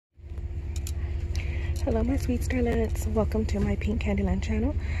Hello my sweet starlets, welcome to my Pink Candyland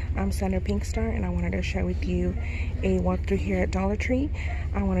channel. I'm Sandra Pinkstar and I wanted to share with you a walkthrough here at Dollar Tree.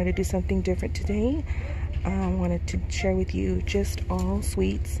 I wanted to do something different today. I wanted to share with you just all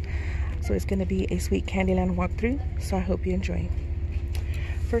sweets. So it's going to be a sweet Candyland walkthrough, so I hope you enjoy.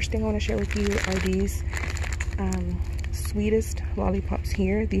 First thing I want to share with you are these sweetest lollipops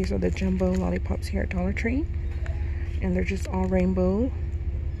here. These are the jumbo lollipops here at Dollar Tree. And they're just all rainbow,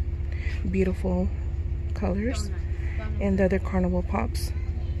 beautiful colors, and the other carnival pops.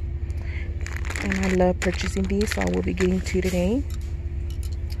 And I love purchasing these, so I will be getting 2 today.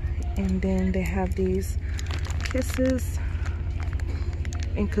 And then they have these kisses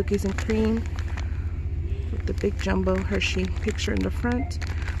and cookies and cream with the big jumbo Hershey picture in the front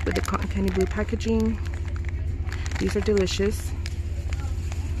with the cotton candy blue packaging. These are delicious.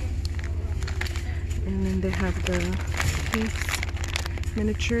 And then they have the cakes,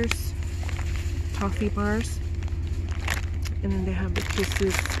 miniatures, toffee bars, and then they have the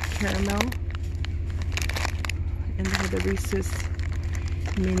Kisses caramel, and they have the Reese's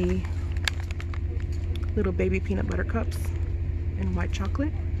mini little baby peanut butter cups in white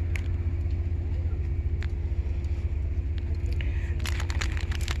chocolate.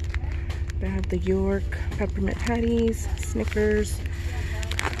 They have the York peppermint patties, Snickers,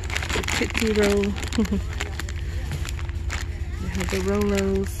 the Tootsie Roll. They have the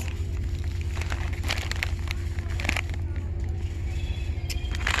Rolos.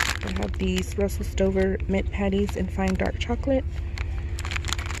 They have these Russell Stover mint patties in fine dark chocolate.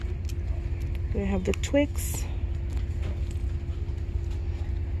 They have the Twix.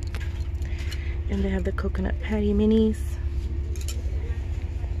 And they have the coconut patty minis.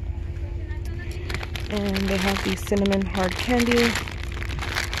 And they have the cinnamon hard candy.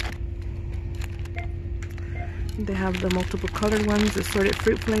 They have the multiple colored ones, assorted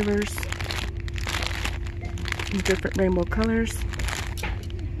fruit flavors, in different rainbow colors.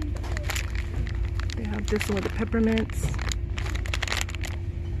 They have this one with the peppermints.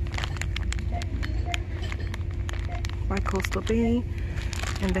 By Coastal Bay.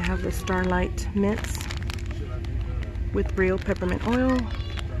 And they have the Starlight mints with real peppermint oil.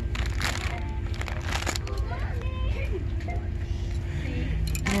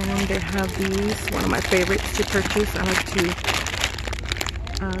 And they have these, one of my favorites to purchase. I like to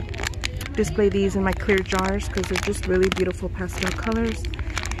display these in my clear jars because they're just really beautiful pastel colors.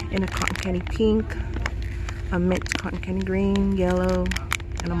 In a cotton candy pink, a mint cotton candy green, yellow,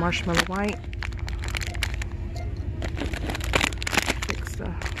 and a marshmallow white.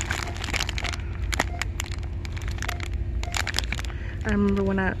 I remember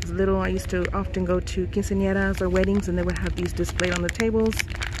when I was little, I used to often go to quinceañeras or weddings, and they would have these displayed on the tables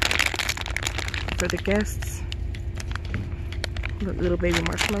for the guests. The little baby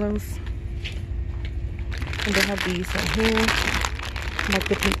marshmallows. And they have these right here. I like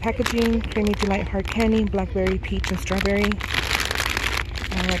the pink packaging, creamy delight hard candy, blackberry, peach, and strawberry.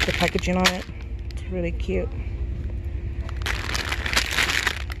 I like the packaging on it. It's really cute.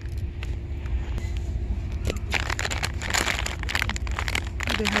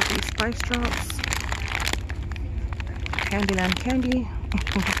 They have these spice drops, Candyland candy.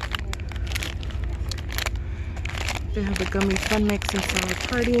 They have the gummy fun mix and salad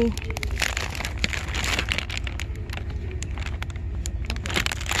party.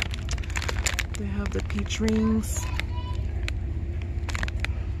 They have the peach rings.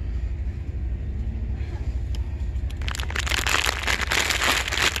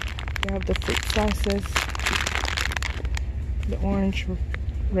 They have the fruit slices, the orange,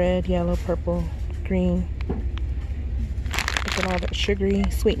 red, yellow, purple, green. Look at all that sugary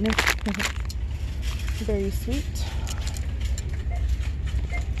sweetness. Very sweet.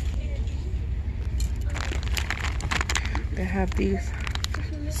 They have these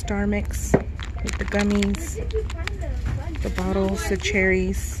Star Mix with the gummies, the bottles, the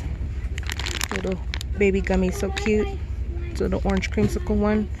cherries, little baby gummies, so cute. So the orange creamsicle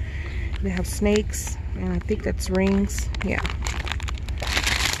one. They have snakes, and I think that's rings. Yeah.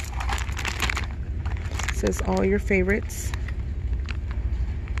 Says all your favorites.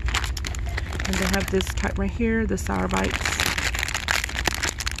 And they have this type right here, the Sour Bites.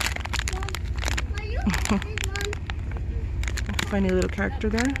 Funny little character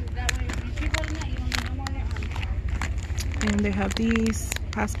there. And they have these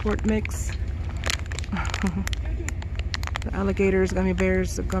Passport Mix. The alligators, gummy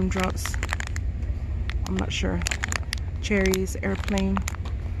bears, the gumdrops. I'm not sure. Cherries, airplane.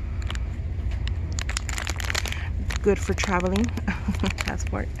 Good for traveling.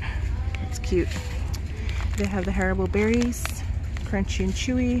 Passport. It's cute. They have the Haribo berries, crunchy and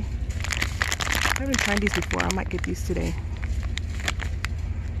chewy. haven't tried these before. I might get these today.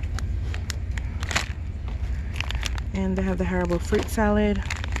 And they have the Haribo fruit salad.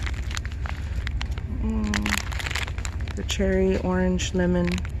 The cherry, orange, lemon,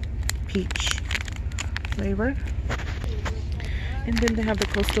 peach flavor. And then they have the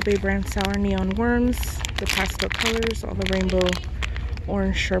Coastal Bay brand sour neon worms, the pastel colors, all the rainbow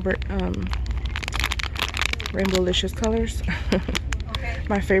orange sherbet, rainbow-licious colors.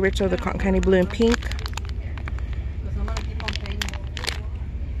 My favorites are the cotton candy blue and pink.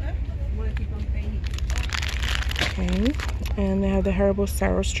 Okay, and they have the Haribo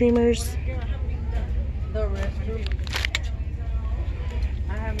sour streamers.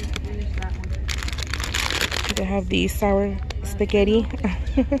 They have the sour spaghetti.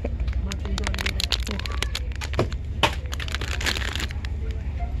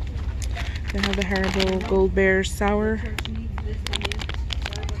 They have the Haribo Gold Bear sour.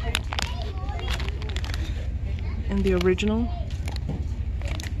 And the original.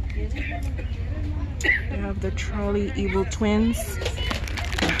 They have the Trolley Evil Twins.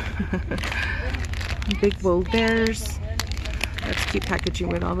 Big Bold Bears. That's cute packaging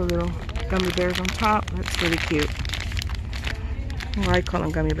with all the little gummy bears on top. That's really cute. Well, I call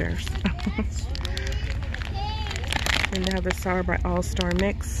them gummy bears. And they have the Sour Bright All-Star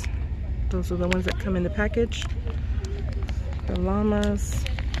Mix. Those are the ones that come in the package. The llamas.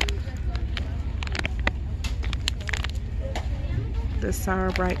 The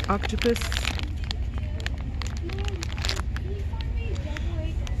Sour Bright Octopus.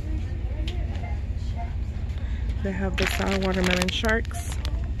 They have the Sour Watermelon Sharks.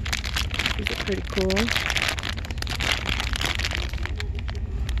 These are pretty cool.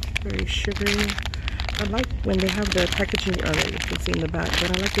 Very sugary. I like when they have the packaging, you can see in the back, but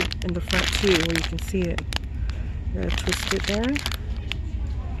I like it in the front too, where you can see it. Twist it there.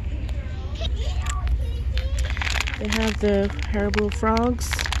 They have the Haribo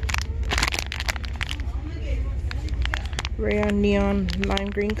frogs. Rayon neon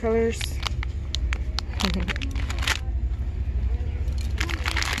lime green colors.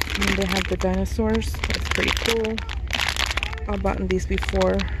 And they have the dinosaurs. That's pretty cool. I've bought these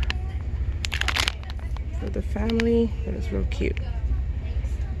before for the family. That is real cute.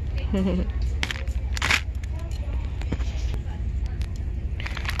 They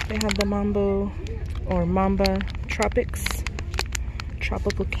have the Mamba Tropics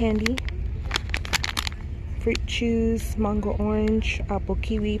tropical candy, fruit chews, mango orange, apple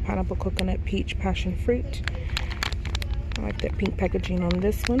kiwi, pineapple coconut, peach, passion fruit. I like that pink packaging on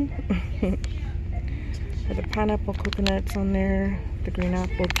this one. With the pineapple coconuts on there, the green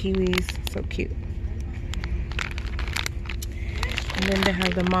apple kiwis, so cute. And then they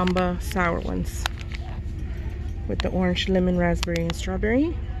have the Mamba sour ones with the orange, lemon, raspberry, and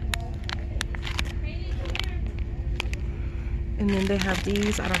strawberry. And then they have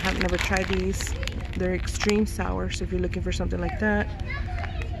these. I've never tried these. They're extreme sour, so if you're looking for something like that.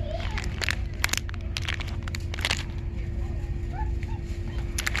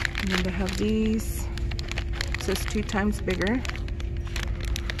 And then they have these. It says 2 times bigger.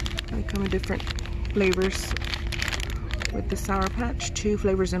 They come in different flavors with the Sour Patch. 2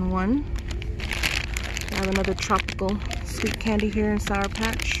 flavors in 1. They have another tropical sweet candy here in Sour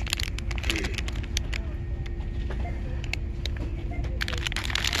Patch.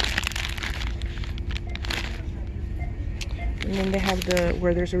 And then they have the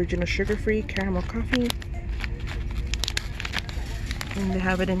Werther's Original Sugar-Free Caramel Coffee. And they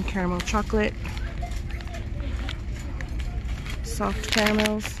have it in caramel chocolate. Soft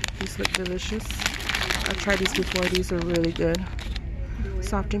caramels. These look delicious. I've tried these before. These are really good.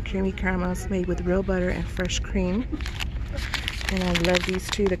 Soft and creamy caramels made with real butter and fresh cream. And I love these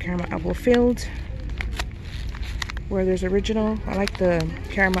too. The caramel apple filled. Werther's Original. I like the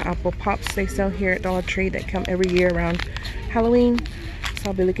caramel apple pops they sell here at Dollar Tree that come every year around Halloween. So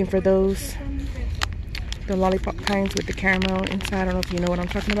I'll be looking for those. The lollipop kinds with the caramel inside. I don't know if you know what I'm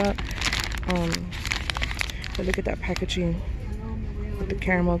talking about. But look at that packaging with the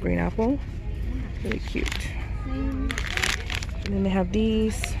caramel green apple. Really cute. And then they have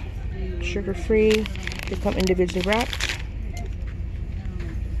these sugar-free. They come individually wrapped.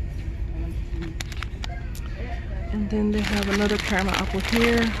 And then they have another caramel apple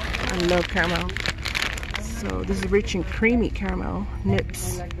here. I love caramel. So this is rich and creamy caramel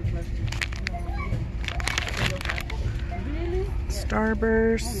nips.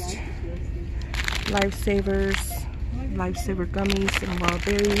 Starburst, Lifesavers, Lifesaver gummies and wild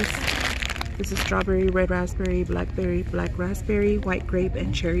berries. This is strawberry, red raspberry, blackberry, black raspberry, white grape,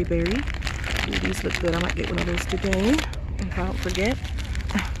 and cherry berry. Ooh, these look good. I might get one of those today if I don't forget.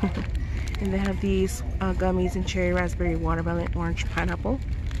 And they have these gummies in cherry, raspberry, watermelon, orange, pineapple.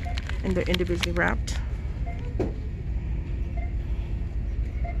 And they're individually wrapped.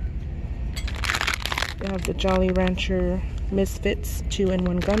 They have the Jolly Rancher Misfits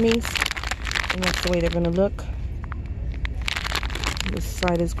 2-in-1 gummies. And that's the way they're going to look. This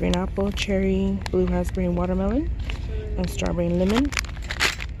side is green apple, cherry, blue raspberry, and watermelon. And strawberry and lemon.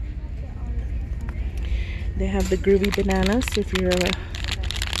 They have the groovy bananas if you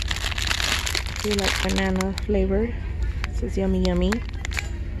like banana flavored. It says yummy yummy.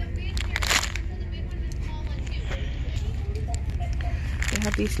 They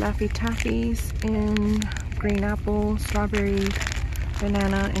have these Laffy Taffies in green apple, strawberry,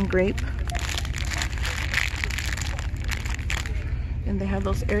 banana, and grape. And they have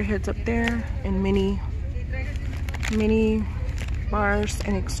those airheads up there in mini bars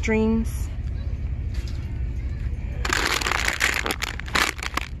and extremes.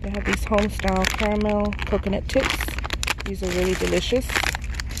 They have these home style caramel coconut tips. These are really delicious.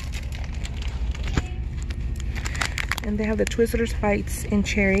 And they have the Twizzlers Bites in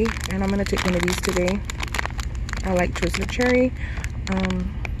cherry, and I'm gonna take one of these today. I like Twizzler cherry.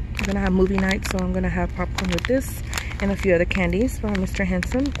 I'm gonna have movie night, so I'm gonna have popcorn with this and a few other candies from Mr.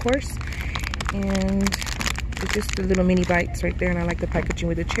 Hanson, of course. And it's just the little mini bites right there, and I like the packaging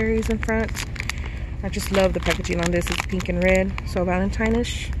with the cherries in front. I just love the packaging on this. It's pink and red, so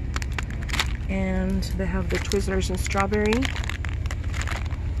Valentine-ish. And they have the Twizzlers and strawberry.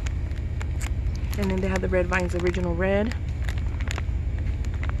 And then they have the Red Vines Original Red.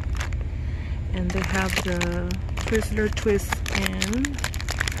 And they have the Twizzler Twist and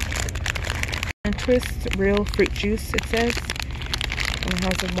Twist Real Fruit Juice, it says. And it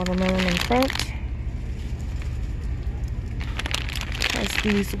has a watermelon in front. It has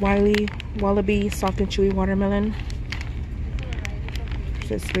these Wallaby Soft and Chewy Watermelon.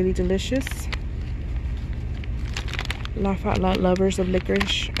 It's really delicious. Laugh out loud lovers of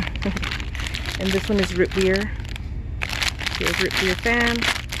licorice. And this one is root beer. If you're a root beer fan.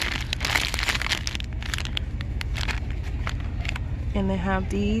 And they have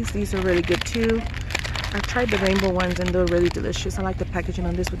these are really good too. I tried the rainbow ones and they're really delicious. I like the packaging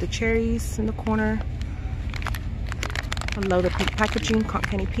on this with the cherries in the corner. I love the pink packaging, cotton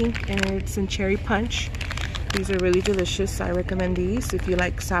candy pink, and it's in cherry punch. These are really delicious. I recommend these if you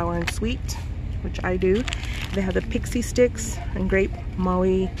like sour and sweet, which I do. They have the pixie sticks and grape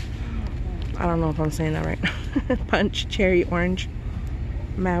Maui. I don't know if I'm saying that right. Punch, cherry, orange,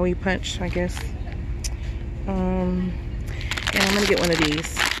 Maui punch, I guess. And I'm gonna get one of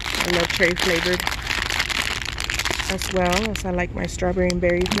these. I love cherry flavored, as well as I like my strawberry and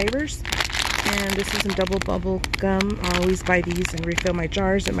berry flavors. And this is in double bubble gum. I always buy these and refill my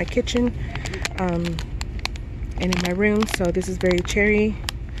jars in my kitchen and in my room. So this is very cherry.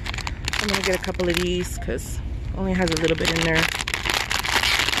 I'm gonna get a couple of these because it only has a little bit in there.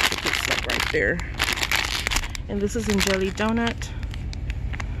 It's like right there. And this is in jelly donut.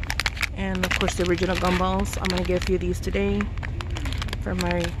 And of course the original gumballs. I'm gonna get a few of these today for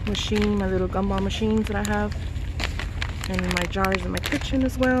my machine, my little gumball machines that I have. And my jars in my kitchen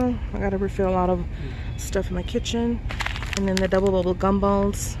as well. I gotta refill a lot of stuff in my kitchen. And then the double bubble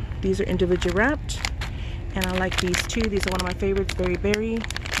gumballs. These are individually wrapped. And I like these too. These are one of my favorites, Berry Berry,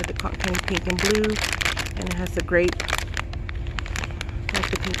 with the cotton candy pink and blue. And it has the grape, like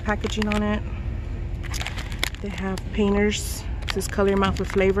the pink packaging on it. They have painters. This is color your mouth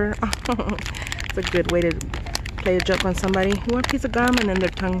with flavor. It's a good way to play a joke on somebody. You want a piece of gum? And then their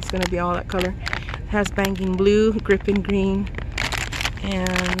tongue's gonna be all that color. It has banging blue, gripping green,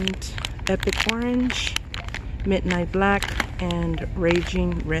 and epic orange, midnight black, and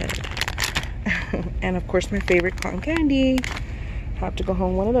raging red. And of course my favorite cotton candy. Have to go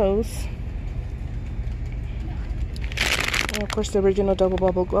home one of those. And of course the original double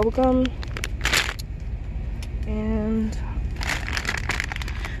bubble bubble gum. And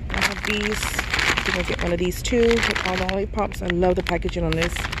I have these. I'm gonna get one of these too with all the lollipops. I love the packaging on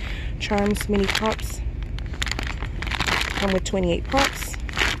this. Charms mini pops. Come with 28 pops.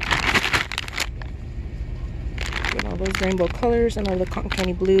 Get all those rainbow colors and all the cotton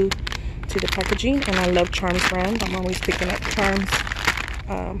candy blue to the packaging. And I love Charms brand. I'm always picking up Charms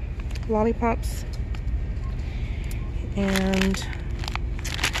lollipops. And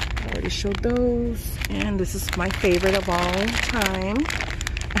I already showed those. And this is my favorite of all time.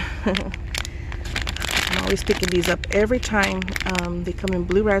 I'm always picking these up every time. They come in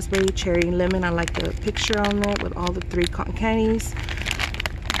blue raspberry, cherry, and lemon. I like the picture on it with all the 3 cotton candies.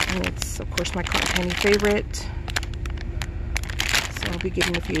 And it's of course my cotton candy favorite. So I'll be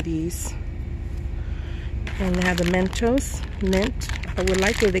getting a few of these. And they have the Mentos mint I would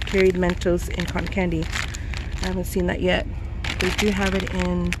like if they carried Mentos in cotton candy. I haven't seen that yet. They do have it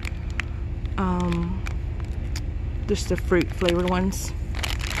in just the fruit flavored ones.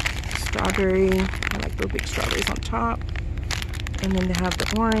 Strawberry, I like those big strawberries on top. And then they have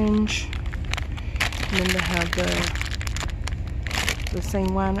the orange. And then they have the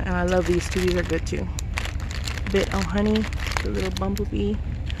same one. And I love these too. These are good too. Bit of honey, the little bumblebee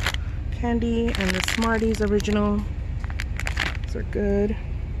candy, and the Smarties original. These are good.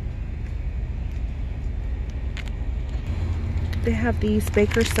 They have these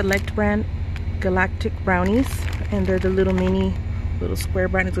Baker Select brand galactic brownies, and they're the little mini little square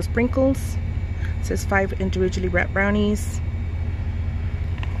brownies with sprinkles. It says 5 individually wrapped brownies.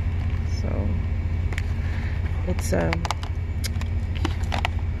 So it's that's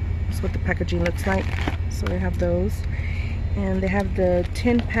what the packaging looks like. So they have those, and they have the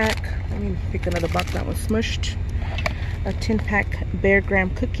 10-pack. Let me pick another box. That one's smushed. A 10-pack Bear Graham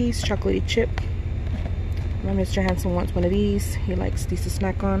cookies, chocolatey chip. My Mr. Handsome wants one of these. He likes these to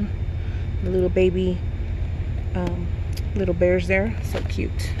snack on. The little baby little bears there, so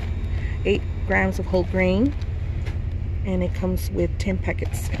cute. 8 grams of whole grain, and it comes with 10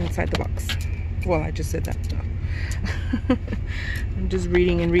 packets inside the box. Well, I just said that. I'm just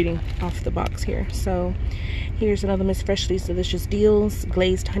reading and reading off the box here. So here's another Miss Freshly's Delicious Deals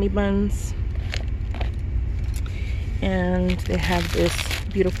glazed honey buns, and they have this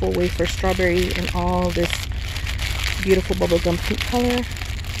beautiful wafer strawberry and all this beautiful bubblegum pink color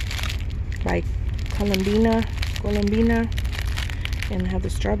by Colombina, and have the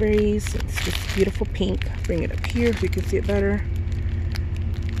strawberries. It's just beautiful pink. Bring it up here so you can see it better.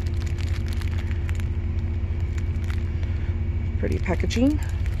 Pretty packaging.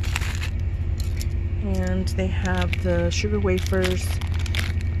 And they have the sugar wafers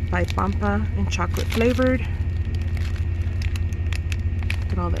by Pampa and chocolate flavored.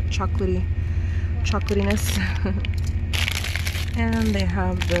 Look at all that chocolatiness. And they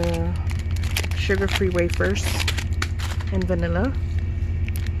have the sugar-free wafers and vanilla.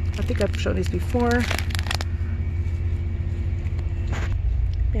 I think I've shown these before.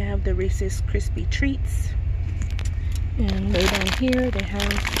 They have the Reese's Crispy Treats. And way down here they have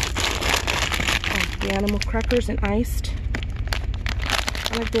the animal crackers and iced.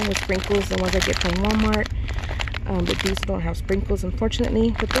 I like them with sprinkles, the ones I get from Walmart. But these don't have sprinkles,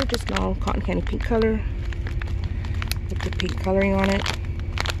 unfortunately. But they're just all cotton candy pink color with the pink coloring on it.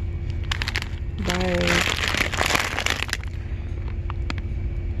 By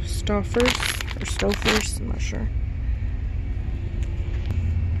Stouffer's, I'm not sure.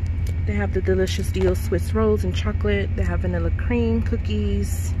 They have the Delicious Deal Swiss rolls and chocolate. They have vanilla cream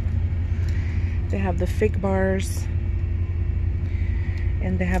cookies. They have the fig bars,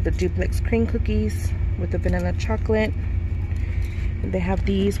 and they have the duplex cream cookies with the vanilla chocolate. And they have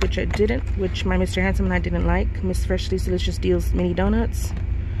these, which my Mr. Handsome and I didn't like, Miss Freshly's Delicious Deals mini donuts.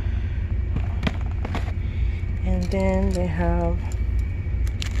 And then they have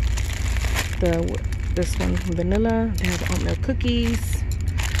this one vanilla. They have oatmeal cookies,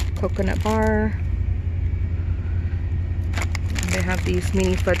 coconut bar. And they have these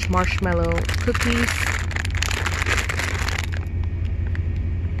mini fudge marshmallow cookies.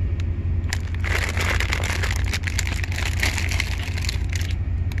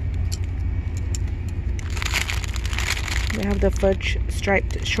 They have the fudge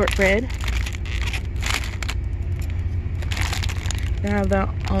striped shortbread. They have the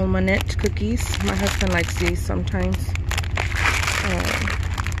almondette cookies. My husband likes these sometimes.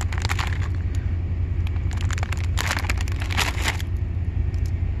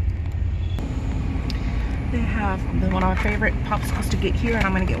 They have one of my favorite popsicles to get here, and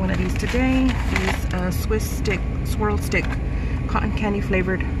I'm going to get one of these today. These swirl stick cotton candy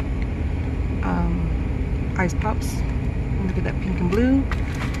flavored ice pops. Look at that pink and blue.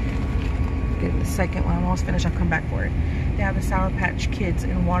 Get the second one. I'm almost finished. I'll come back for it. They have the Sour Patch Kids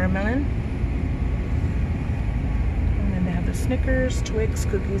and watermelon. And then they have the Snickers, Twix,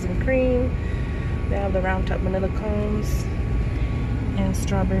 cookies and cream. They have the Round Top vanilla cones and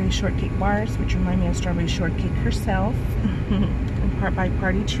strawberry shortcake bars, which remind me of strawberry shortcake herself. And part by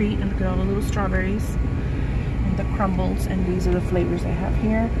Party Treat. And look at all the little strawberries and the crumbles. And these are the flavors they have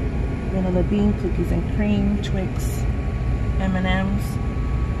here: vanilla bean, cookies and cream, Twix, M&M's.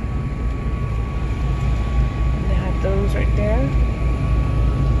 Those right there.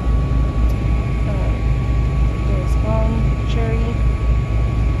 There's cherry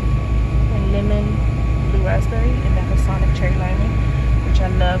and lemon, blue raspberry, and then the Sonic cherry lime, which I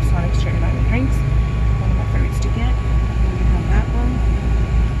love. Sonic's cherry lime drinks, one of my favorites to get. And we have that one,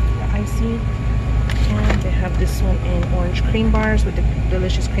 the icy, and they have this one in orange cream bars with the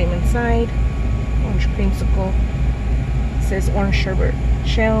delicious cream inside. Orange creamsicle. It says orange sherbet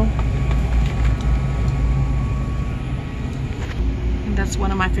shell. And that's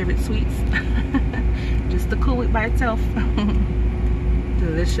one of my favorite sweets. Just the Cool Whip by itself.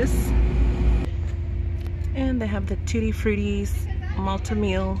 Delicious. And they have the Tutti Frutti's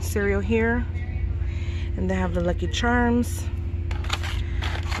multi-meal cereal here. And they have the Lucky Charms.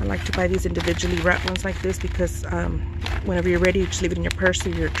 I like to buy these individually wrapped ones like this because whenever you're ready, you just leave it in your purse or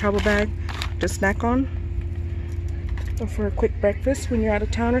your travel bag to snack on. Or for a quick breakfast when you're out of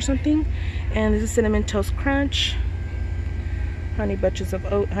town or something. And this is Cinnamon Toast Crunch. Honey Bunches of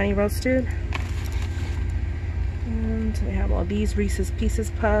Oat Honey Roasted. And they have all these Reese's Pieces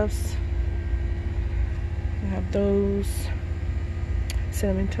Puffs. They have those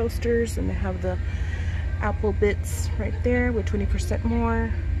cinnamon toasters, and they have the apple bits right there with 20%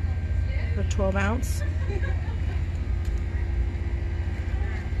 more, the 12 ounce.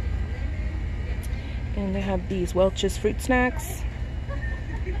 And they have these Welch's fruit snacks.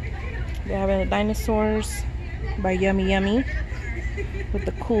 They have the dinosaurs by Yummy Yummy with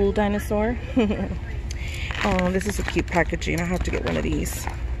the cool dinosaur. Oh, this is a cute packaging. I have to get one of these.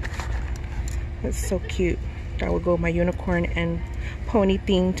 It's so cute. That would go with my unicorn and pony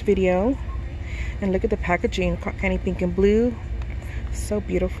themed video. And look at the packaging, cotton candy pink and blue. So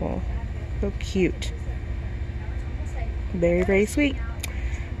beautiful. So cute. Very, very sweet.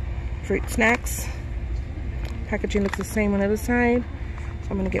 Fruit snacks. Packaging looks the same on the other side. So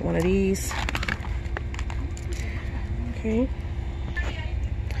I'm going to get one of these. Okay.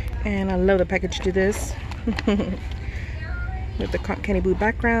 And I love the package to this. With the cotton candy blue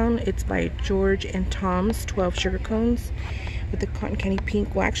background. It's by George and Tom's 12 sugar cones. With the cotton candy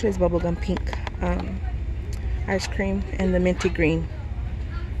pink, well actually it's bubblegum pink ice cream, and the minty green.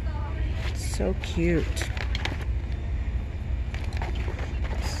 So cute.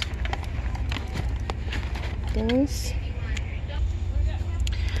 This.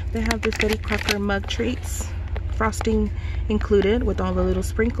 They have this Betty Crocker mug treats, frosting included with all the little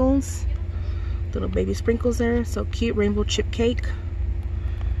sprinkles, little baby sprinkles there. So cute. Rainbow chip cake,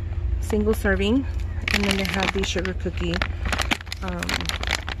 single serving. And then they have the sugar cookie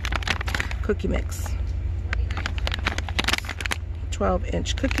cookie mix,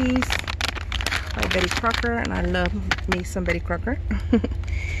 12-inch cookies by Betty Crocker, and I love me some Betty Crocker.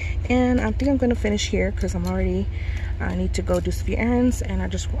 And I think I'm going to finish here because I need to go do some few errands, and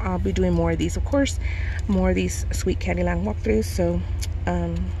I'll be doing more of these, of course, more of these sweet Candyland walkthroughs. So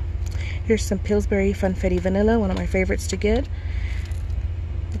here's some Pillsbury Funfetti Vanilla, one of my favorites to get.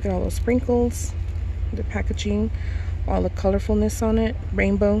 Look at all those sprinkles, the packaging, all the colorfulness on it,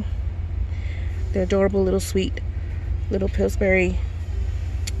 rainbow, the adorable little sweet little Pillsbury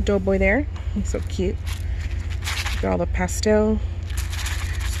doughboy there. He's so cute. Look at all the pastel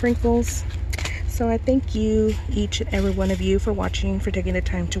sprinkles. So I thank you, each and every one of you, for watching, for taking the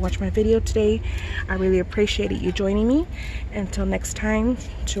time to watch my video today. I really appreciated you joining me. Until next time,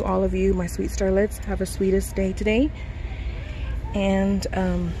 to all of you, my sweet starlets, have the sweetest day today. And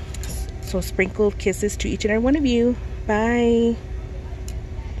so sprinkled kisses to each and every one of you. Bye.